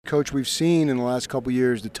Coach, we've seen in the last couple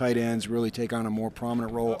years the tight ends really take on a more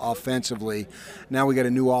prominent role offensively. Now we got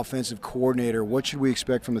a new offensive coordinator. What should we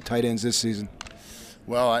expect from the tight ends this season?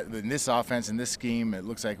 Well, in this offense, in this scheme, it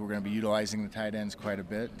looks like we're going to be utilizing the tight ends quite a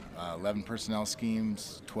bit. 11 personnel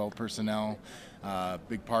schemes, 12 personnel,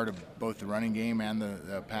 big part of both the running game and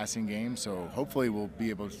the passing game. So hopefully we'll be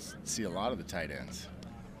able to see a lot of the tight ends.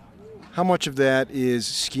 How much of that is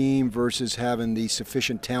scheme versus having the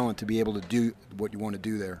sufficient talent to be able to do what you want to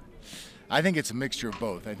do there? I think it's a mixture of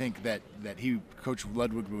both. I think that Coach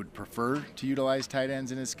Ludwig would prefer to utilize tight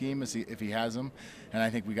ends in his scheme if he has them, and I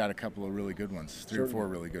think we got a couple of really good ones, three or four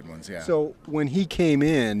really good ones, yeah. So when he came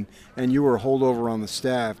in and you were a holdover on the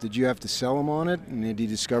staff, did you have to sell him on it, and did he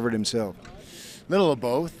discover it himself? Little of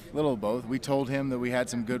both. We told him that we had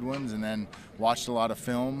some good ones and then watched a lot of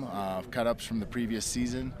film, cut-ups from the previous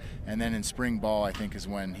season, and then in spring ball I think is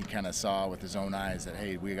when he kind of saw with his own eyes that,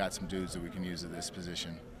 hey, we got some dudes that we can use at this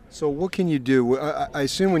position. So what can you do? I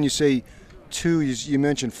assume when you say two, you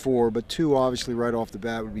mentioned four, but two obviously right off the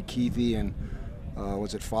bat would be Keithy and,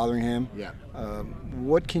 was it Fotheringham? Yeah.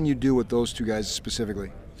 What can you do with those two guys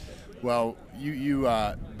specifically? Well,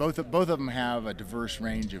 both of them have a diverse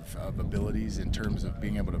range of abilities in terms of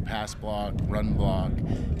being able to pass block,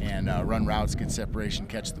 and run routes, get separation,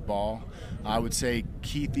 catch the ball. I would say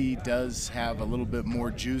Keithy does have a little bit more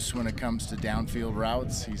juice when it comes to downfield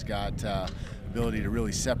routes. He's got ability to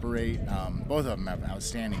really separate. Both of them have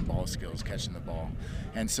outstanding ball skills, catching the ball.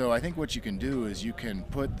 And so I think what you can do is you can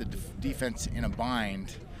put the defense in a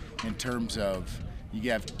bind in terms of you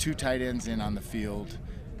have two tight ends in on the field.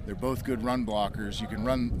 They're both good run blockers. You can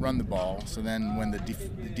run the ball. So then when the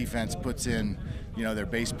defense puts in, their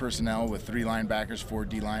base personnel with 3 linebackers, 4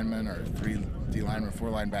 D linemen, or 3 D linemen, 4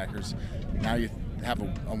 linebackers, now you have a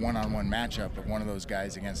one-on-one matchup of one of those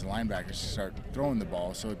guys against the linebackers to start throwing the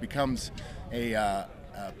ball. So it becomes a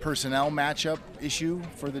personnel matchup issue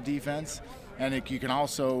for the defense. And you can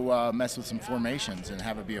also mess with some formations and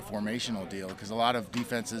have it be a formational deal, because a lot of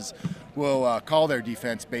defenses will call their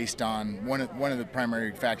defense based on one of the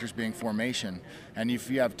primary factors being formation. And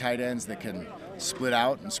if you have tight ends that can split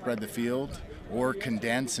out and spread the field, or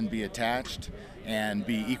condense and be attached and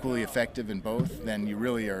be equally effective in both, then you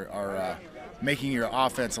really are making your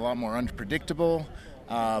offense a lot more unpredictable.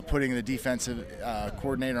 Putting the defensive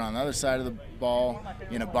coordinator on the other side of the ball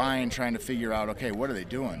in a bind, trying to figure out, okay, what are they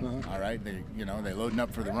doing? All right, they loading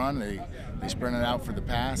up for the run, they sprint it out for the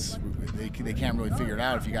pass. They can't really figure it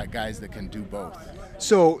out if you got guys that can do both.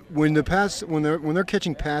 So when they're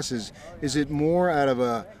catching passes, is it more out of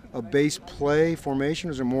a base play formation,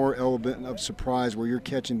 or is there more element of surprise where you're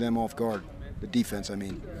catching them off guard? The defense, I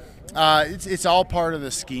mean. It's all part of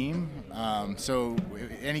the scheme. So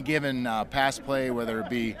any given pass play, whether it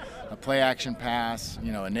be a play action pass,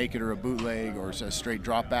 a naked or a bootleg, or a straight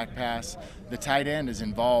drop back pass, the tight end is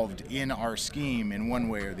involved in our scheme in one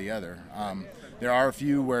way or the other. There are a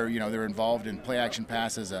few where they're involved in play action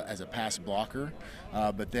pass as a pass blocker,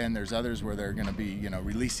 but then there's others where they're going to be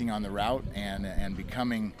releasing on the route and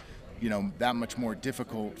becoming that much more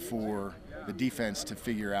difficult for the defense to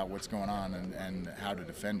figure out what's going on and how to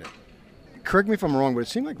defend it. Correct me if I'm wrong, but it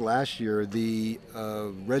seemed like last year the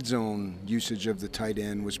red zone usage of the tight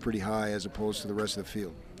end was pretty high as opposed to the rest of the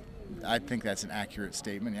field. I think that's an accurate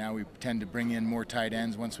statement. Yeah, we tend to bring in more tight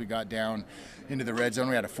ends once we got down into the red zone.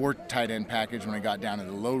 We had a 4 tight end package when we got down to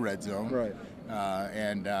the low red zone. Right.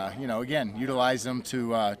 Again, utilize them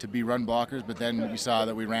to be run blockers, but then you saw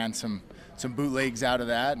that we ran some bootlegs out of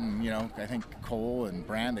that, and I think Cole and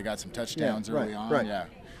Brand, they got some touchdowns early on. Right.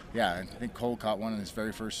 Yeah. I think Cole caught one in his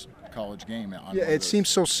very first college game. It seems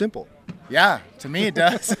so simple. Yeah, to me it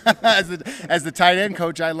does. as the tight end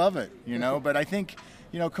coach, I love it. But I think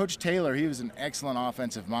Coach Taylor, he was an excellent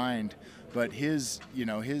offensive mind, but his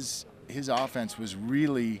offense was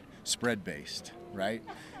really spread based, right?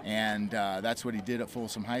 And that's what he did at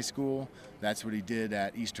Folsom High School. That's what he did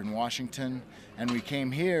at Eastern Washington. And we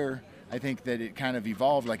came here. I think that it kind of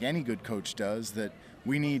evolved like any good coach does, that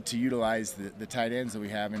we need to utilize the tight ends that we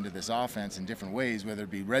have into this offense in different ways, whether it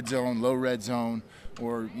be red zone, low red zone,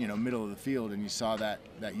 or middle of the field. And you saw that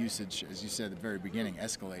usage, as you said at the very beginning,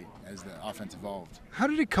 escalate as the offense evolved. How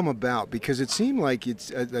did it come about? Because it seemed like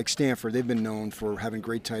it's like Stanford, they've been known for having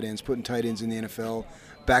great tight ends, putting tight ends in the NFL.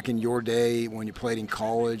 Back in your day when you played in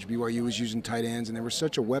college, BYU was using tight ends, and they were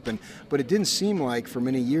such a weapon. But it didn't seem like for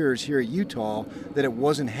many years here at Utah that it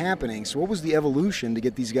wasn't happening. So what was the evolution to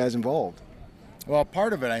get these guys involved? Well,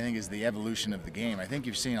 part of it, I think, is the evolution of the game. I think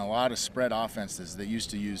you've seen a lot of spread offenses that used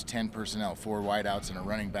to use 10 personnel, 4 wideouts and a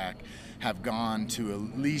running back, have gone to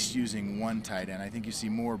at least using 1 tight end. I think you see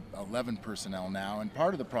more 11 personnel now. And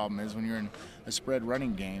part of the problem is when you're in a spread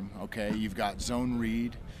running game. Okay, you've got zone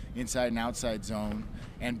read, inside and outside zone,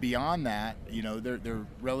 and beyond that, you know, they're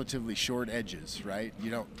relatively short edges, right?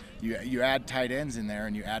 You add tight ends in there,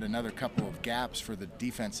 and you add another couple of gaps for the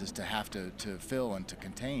defenses to have to fill and to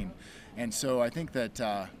contain. And so I think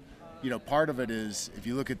that you know, part of it is, if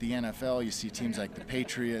you look at the NFL, you see teams like the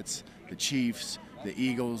Patriots, the Chiefs, the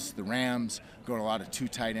Eagles, the Rams go to a lot of 2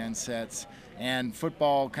 tight end sets. And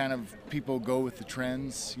football, kind of, people go with the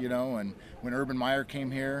trends, you know. And when Urban Meyer came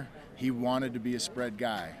here, he wanted to be a spread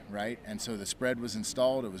guy, right? And so the spread was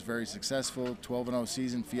installed. It was very successful, 12-0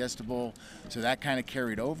 season, Fiesta Bowl. So that kind of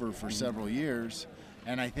carried over for several years.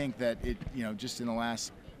 And I think that it, you know, just in the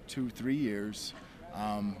last 2-3 years,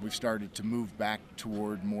 we've started to move back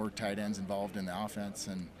toward more tight ends involved in the offense,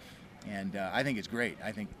 and I think it's great.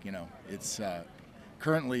 I think, you know, it's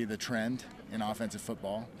currently the trend in offensive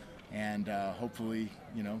football, and hopefully,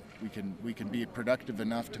 you know, we can be productive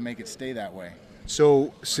enough to make it stay that way.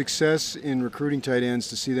 So success in recruiting tight ends,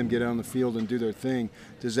 to see them get out on the field and do their thing,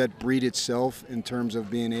 does that breed itself in terms of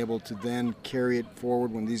being able to then carry it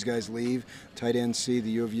forward when these guys leave? Tight ends see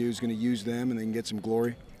the U of U is going to use them and they can get some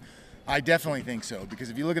glory? I definitely think so, because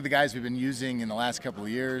if you look at the guys we've been using in the last couple of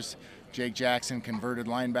years, Jake Jackson, converted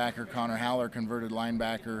linebacker; Connor Haller, converted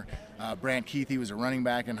linebacker; Brant Keithy was a running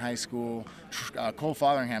back in high school. Cole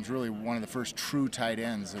Fotheringham's really one of the first true tight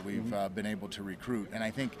ends that we've been able to recruit. And I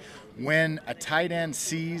think when a tight end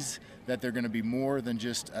sees that they're going to be more than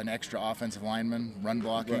just an extra offensive lineman run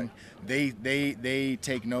blocking, right, they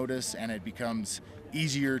take notice, and it becomes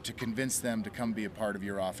easier to convince them to come be a part of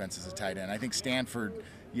your offense as a tight end. I think Stanford,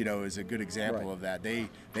 you know, is a good example right of that. They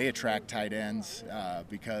attract tight ends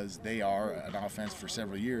because they are an offense for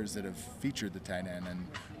several years that have featured the tight end and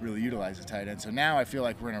really utilized the tight end. So now I feel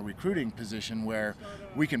like we're in a recruiting position where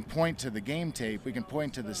we can point to the game tape, we can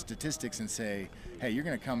point to the statistics and say, hey, you're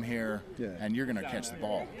going to come here and you're going to catch the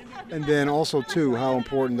ball. And then also, too, how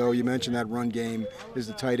important, though, you mentioned that run game, is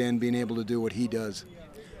the tight end being able to do what he does.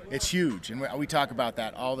 It's huge, and we talk about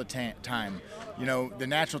that all the time. You know, the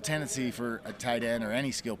natural tendency for a tight end or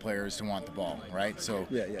any skill player is to want the ball, right? So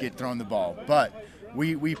get thrown the ball. But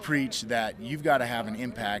we preach that you've got to have an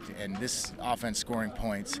impact, and this offense scoring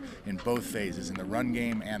points in both phases, in the run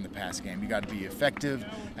game and the pass game. You got to be effective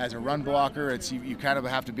as a run blocker. It's you kind of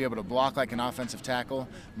have to be able to block like an offensive tackle,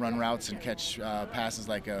 run routes, and catch passes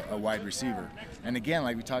like a wide receiver. And again,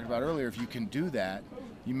 like we talked about earlier, if you can do that,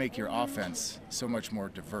 you make your offense so much more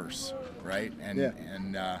diverse, right?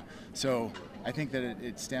 And so I think that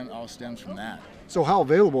it all stems from that. So how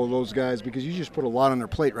available are those guys? Because you just put a lot on their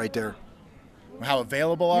plate right there. How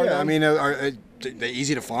available are they? I mean, are they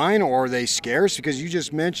easy to find, or are they scarce? Because you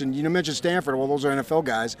mentioned Stanford. Well, those are NFL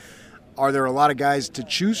guys. Are there a lot of guys to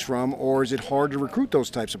choose from, or is it hard to recruit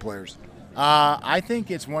those types of players? I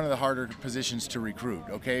think it's one of the harder positions to recruit.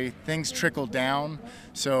 Okay, things trickle down,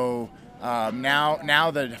 so.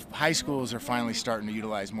 Now that high schools are finally starting to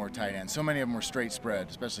utilize more tight ends. So many of them were straight spread,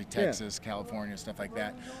 especially Texas, California, stuff like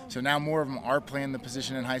that. So now more of them are playing the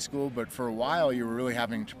position in high school, but for a while you were really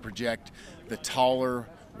having to project the taller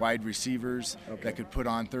wide receivers that could put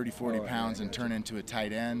on 30, 40 pounds and turn into a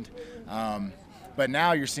tight end. But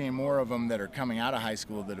now you're seeing more of them that are coming out of high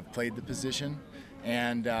school that have played the position,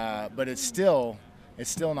 and but it's still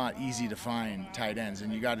not easy to find tight ends,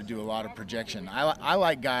 and you got to do a lot of projection. I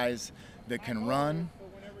like guys that can run,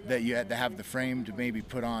 that you have to have the frame to maybe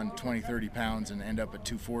put on 20, 30 pounds and end up at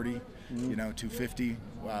 240, you know, 250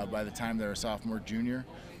 by the time they're a sophomore, junior,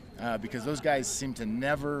 because those guys seem to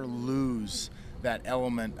never lose that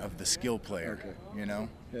element of the skill player, you know?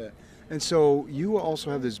 Yeah. And so you also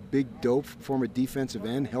have this big dope former defensive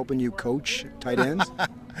end helping you coach tight ends?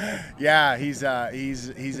 Yeah, he's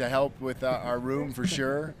a help with our room for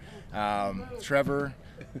sure. Trevor,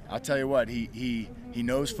 I'll tell you what, he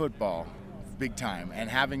knows football big time, and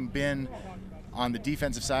having been on the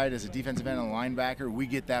defensive side as a defensive end and a linebacker, we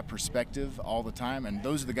get that perspective all the time, and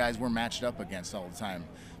those are the guys we're matched up against all the time.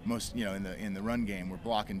 Most, you know, in the run game, we're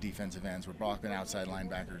blocking defensive ends, we're blocking outside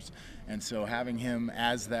linebackers, and so having him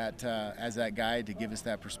as that guy to give us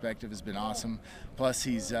that perspective has been awesome. Plus,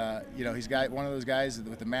 he's got one of those guys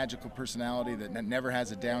with a magical personality that never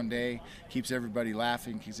has a down day, keeps everybody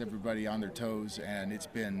laughing, keeps everybody on their toes, and it's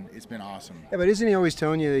been awesome. Yeah, but isn't he always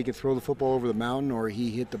telling you that he could throw the football over the mountain, or he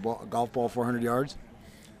hit the golf ball 400 yards?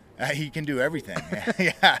 He can do everything.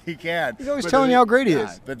 Yeah, he can. He's always telling you how great he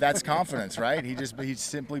is. But that's confidence, right? He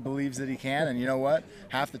simply believes that he can, and you know what?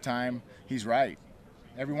 Half the time, he's right.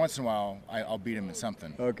 Every once in a while, I'll beat him in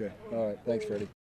something. Okay. All right. Thanks, Freddie.